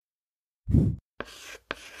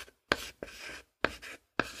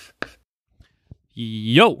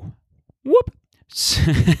Yo, whoop.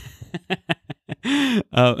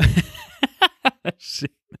 uh,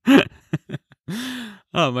 shit.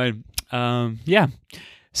 Oh man. Yeah.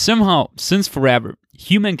 Somehow, since forever,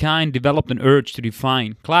 humankind developed an urge to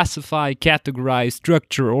define, classify, categorize,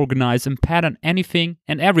 structure, organize, and pattern anything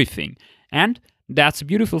and everything. And that's a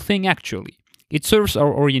beautiful thing, actually. It serves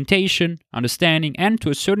our orientation, understanding, and to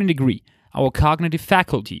a certain degree, our cognitive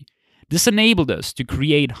faculty. This enabled us to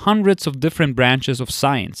create hundreds of different branches of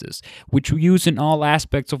sciences, which we use in all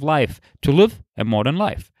aspects of life to live a modern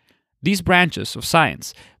life. These branches of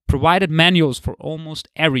science provided manuals for almost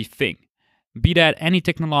everything, be that any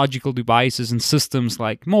technological devices and systems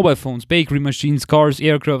like mobile phones, bakery machines, cars,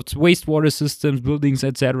 aircrafts, wastewater systems, buildings,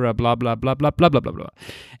 etc., blah, blah, blah, blah, blah, blah, blah, blah.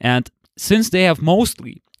 And since they have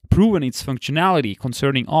mostly proven its functionality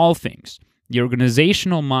concerning all things, the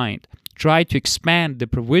organizational mind tried to expand the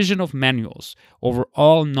provision of manuals over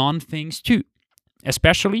all non-things too,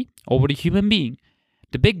 especially over the human being.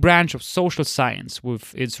 The big branch of social science,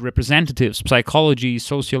 with its representatives, psychology,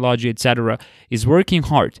 sociology, etc., is working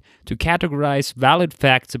hard to categorize valid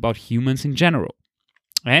facts about humans in general.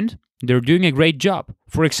 And they're doing a great job.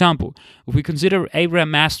 For example, if we consider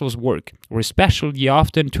Abraham Maslow's work, or especially the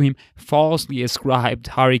often to him falsely ascribed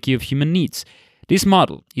hierarchy of human needs, this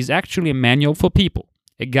model is actually a manual for people,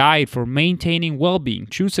 a guide for maintaining well-being,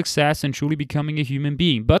 true success, and truly becoming a human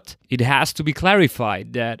being. But it has to be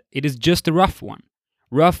clarified that it is just a rough one.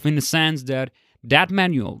 Rough in the sense that that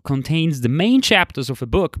manual contains the main chapters of a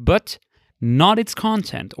book, but not its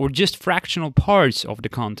content or just fractional parts of the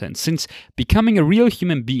content, since becoming a real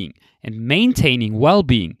human being and maintaining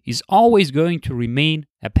well-being is always going to remain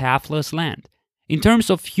a pathless land. In terms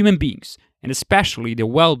of human beings, and especially their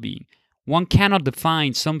well-being, one cannot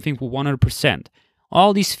define something for 100%.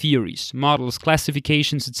 All these theories, models,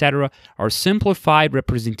 classifications, etc. are simplified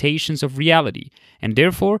representations of reality, and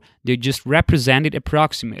therefore they just represent it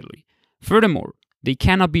approximately. Furthermore, they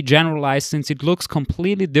cannot be generalized since it looks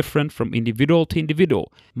completely different from individual to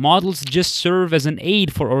individual. Models just serve as an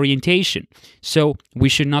aid for orientation, so we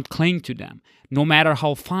should not cling to them, no matter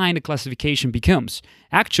how fine the classification becomes.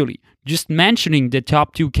 Actually, just mentioning the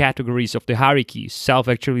top two categories of the hierarchy,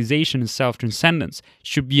 self-actualization and self-transcendence,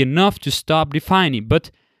 should be enough to stop defining, but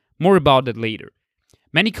more about that later.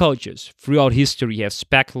 Many cultures throughout history have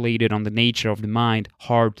speculated on the nature of the mind,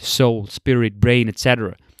 heart, soul, spirit, brain,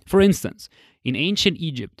 etc. For instance, in ancient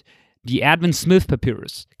Egypt, the Adam Smith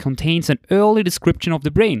Papyrus contains an early description of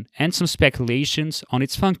the brain and some speculations on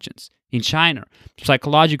its functions. In China,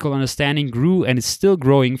 psychological understanding grew and is still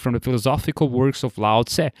growing from the philosophical works of Lao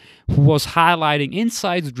Tse, who was highlighting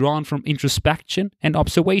insights drawn from introspection and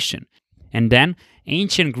observation. And then,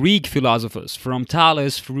 ancient Greek philosophers, from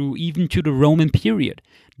Thales through even to the Roman period,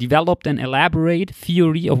 developed an elaborate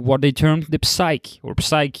theory of what they termed the psyche or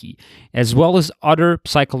psyche, as well as other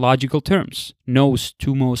psychological terms, nous,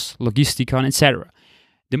 thumos, logistikon, etc.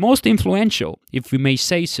 The most influential, if we may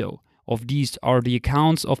say so, of these are the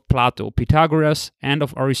accounts of Plato, Pythagoras, and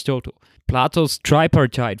of Aristotle. Plato's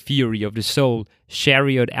tripartite theory of the soul,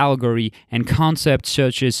 chariot allegory, and concepts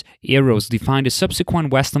such as eros defined the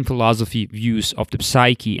subsequent Western philosophy views of the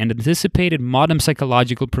psyche and anticipated modern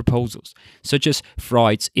psychological proposals, such as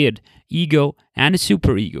Freud's id, ego, and the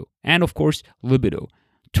superego, and of course, libido.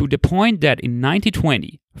 To the point that in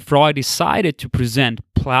 1920, Freud decided to present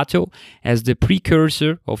Plato as the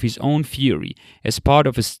precursor of his own theory as part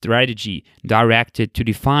of a strategy directed to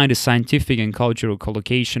define the scientific and cultural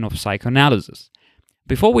collocation of psychoanalysis.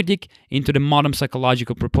 Before we dig into the modern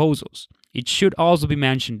psychological proposals, it should also be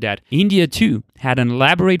mentioned that India too had an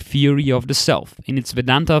elaborate theory of the self in its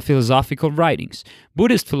Vedanta philosophical writings.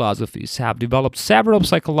 Buddhist philosophies have developed several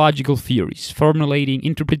psychological theories, formulating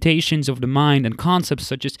interpretations of the mind and concepts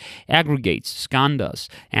such as aggregates, skandhas,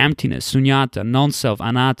 emptiness, sunyata, non-self,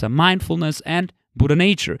 anatta, mindfulness, and Buddha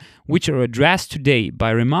nature, which are addressed today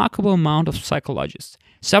by a remarkable amount of psychologists.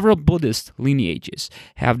 Several Buddhist lineages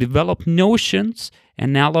have developed notions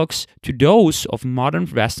analogs to those of modern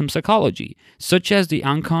Western psychology, such as the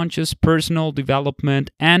unconscious personal development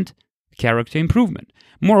and character improvement.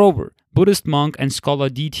 Moreover, Buddhist monk and scholar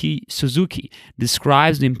D.T. Suzuki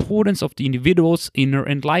describes the importance of the individual's inner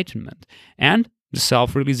enlightenment and the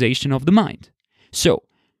self-realization of the mind. So,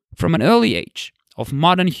 from an early age of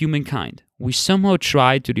modern humankind, we somehow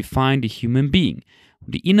tried to define the human being,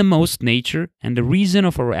 the innermost nature and the reason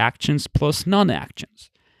of our actions plus non-actions.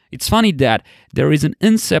 It's funny that there is an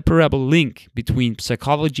inseparable link between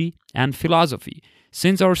psychology and philosophy,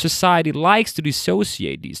 since our society likes to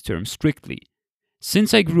dissociate these terms strictly.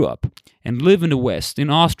 Since I grew up and live in the West,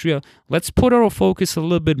 in Austria, let's put our focus a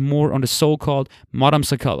little bit more on the so-called modern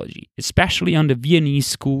psychology, especially on the Viennese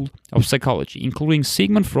school of psychology, including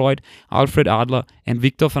Sigmund Freud, Alfred Adler, and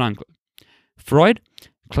Viktor Frankl. Freud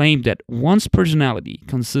claimed that one's personality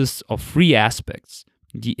consists of three aspects: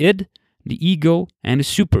 the id, the ego, and the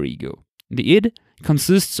superego. The id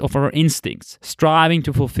consists of our instincts, striving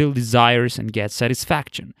to fulfill desires and get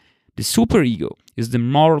satisfaction. The superego is the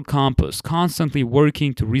moral compass, constantly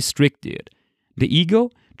working to restrict the id. The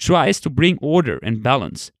ego tries to bring order and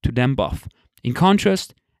balance to them both. In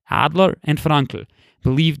contrast, Adler and Frankl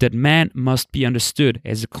believed that man must be understood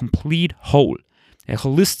as a complete whole, a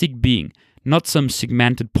holistic being, not some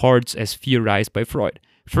segmented parts as theorized by Freud.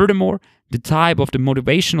 Furthermore, the type of the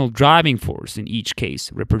motivational driving force in each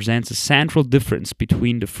case represents a central difference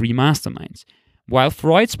between the three masterminds. While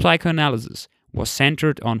Freud's psychoanalysis was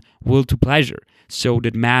centered on will to pleasure, so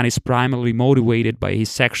that man is primarily motivated by his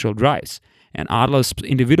sexual drives, and Adler's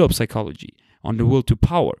individual psychology on the will to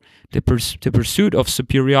power, the pursuit of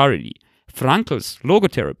superiority. Frankl's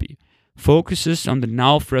logotherapy focuses on the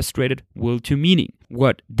now frustrated will to meaning,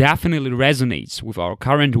 what definitely resonates with our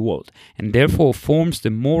current world and therefore forms the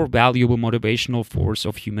more valuable motivational force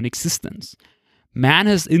of human existence. Man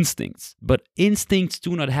has instincts, but instincts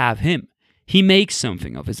do not have him. He makes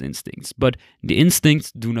something of his instincts, but the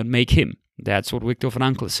instincts do not make him. That's what Viktor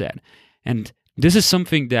Frankl said. And this is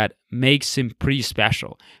something that makes him pretty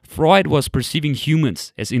special. Freud was perceiving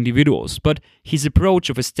humans as individuals, but his approach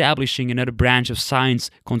of establishing another branch of science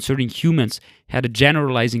concerning humans had a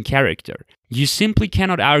generalizing character. You simply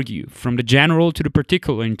cannot argue from the general to the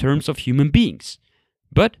particular in terms of human beings.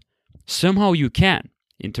 But somehow you can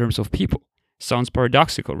in terms of people. Sounds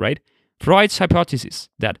paradoxical, right? Freud's hypothesis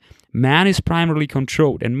that man is primarily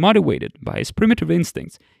controlled and motivated by his primitive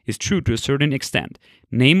instincts is true to a certain extent,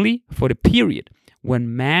 namely for the period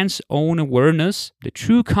when man's own awareness, the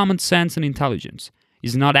true common sense and intelligence,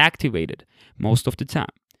 is not activated most of the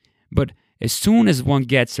time. But as soon as one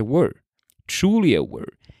gets aware, truly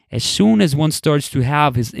aware, as soon as one starts to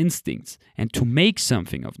have his instincts and to make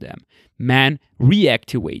something of them, man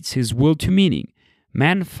reactivates his will to meaning.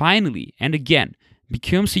 Man finally and again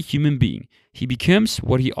becomes a human being. He becomes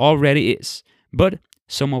what he already is, but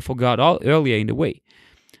somehow forgot all earlier in the way.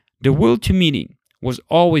 The will to meaning was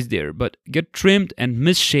always there, but got trimmed and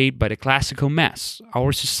misshaped by the classical mass,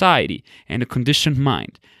 our society, and the conditioned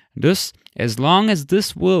mind. Thus, as long as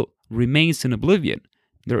this will remains in oblivion,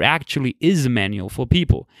 there actually is a manual for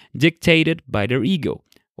people, dictated by their ego,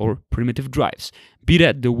 or primitive drives, be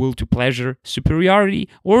that the will to pleasure, superiority,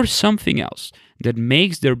 or something else that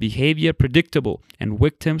makes their behavior predictable and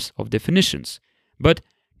victims of definitions. But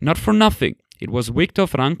not for nothing, it was Viktor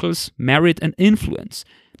Frankl's merit and influence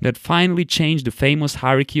that finally changed the famous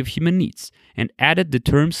hierarchy of human needs and added the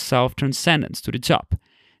term self-transcendence to the top.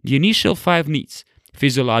 The initial 5 needs,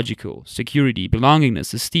 physiological, security,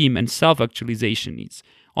 belongingness, esteem, and self-actualization needs,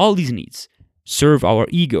 all these needs serve our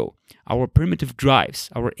ego, our primitive drives,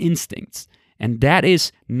 our instincts. And that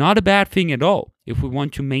is not a bad thing at all if we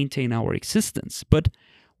want to maintain our existence. But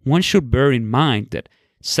one should bear in mind that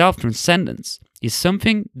self-transcendence is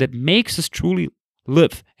something that makes us truly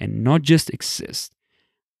live and not just exist.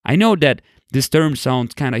 I know that this term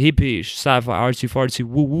sounds kind of hippie-ish, sci-fi, artsy-fartsy,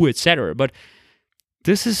 woo-woo, etc. But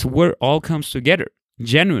this is where all comes together.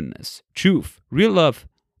 Genuineness, truth, real love,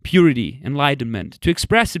 purity, enlightenment. To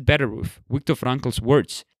express it better with Viktor Frankl's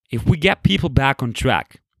words, if we get people back on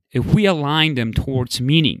track, if we align them towards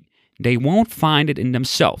meaning, they won't find it in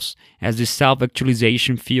themselves, as the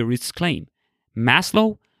self-actualization theorists claim.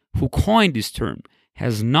 Maslow, who coined this term,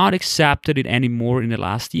 has not accepted it anymore in the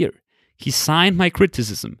last year. He signed my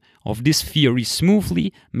criticism of this theory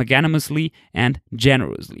smoothly, magnanimously, and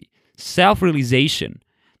generously. Self-realization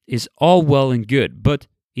is all well and good, but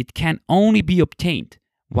it can only be obtained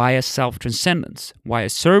via self-transcendence, via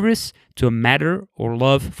service to a matter or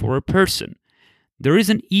love for a person. There is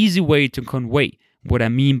an easy way to convey what I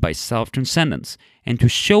mean by self-transcendence and to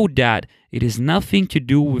show that it has nothing to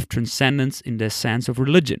do with transcendence in the sense of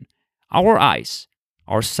religion. Our eyes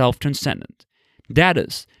are self-transcendent. That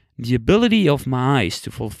is, the ability of my eyes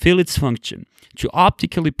to fulfill its function, to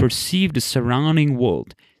optically perceive the surrounding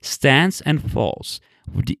world, stands and falls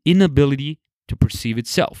with the inability to perceive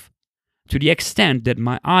itself. To the extent that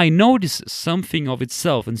my eye notices something of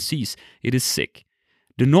itself and sees it is sick.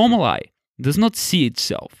 The normal eye does not see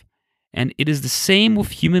itself, and it is the same with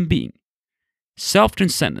human being.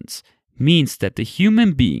 Self-transcendence means that the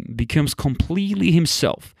human being becomes completely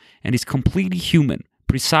himself and is completely human,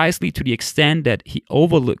 precisely to the extent that he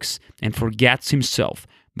overlooks and forgets himself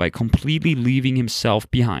by completely leaving himself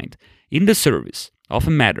behind. in the service of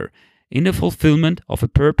a matter, in the fulfillment of a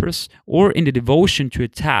purpose, or in the devotion to a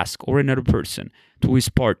task or another person, to his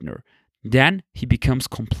partner, then he becomes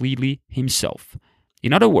completely himself.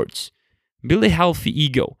 In other words, build a healthy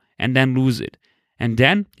ego and then lose it. And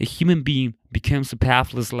then a human being becomes a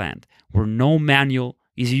pathless land where no manual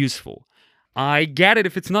is useful. I get it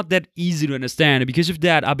if it's not that easy to understand. Because of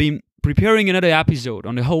that, I've been preparing another episode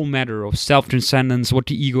on the whole matter of self-transcendence, what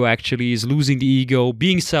the ego actually is, losing the ego,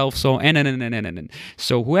 being self, so and.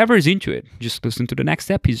 So whoever is into it, just listen to the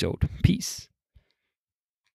next episode. Peace.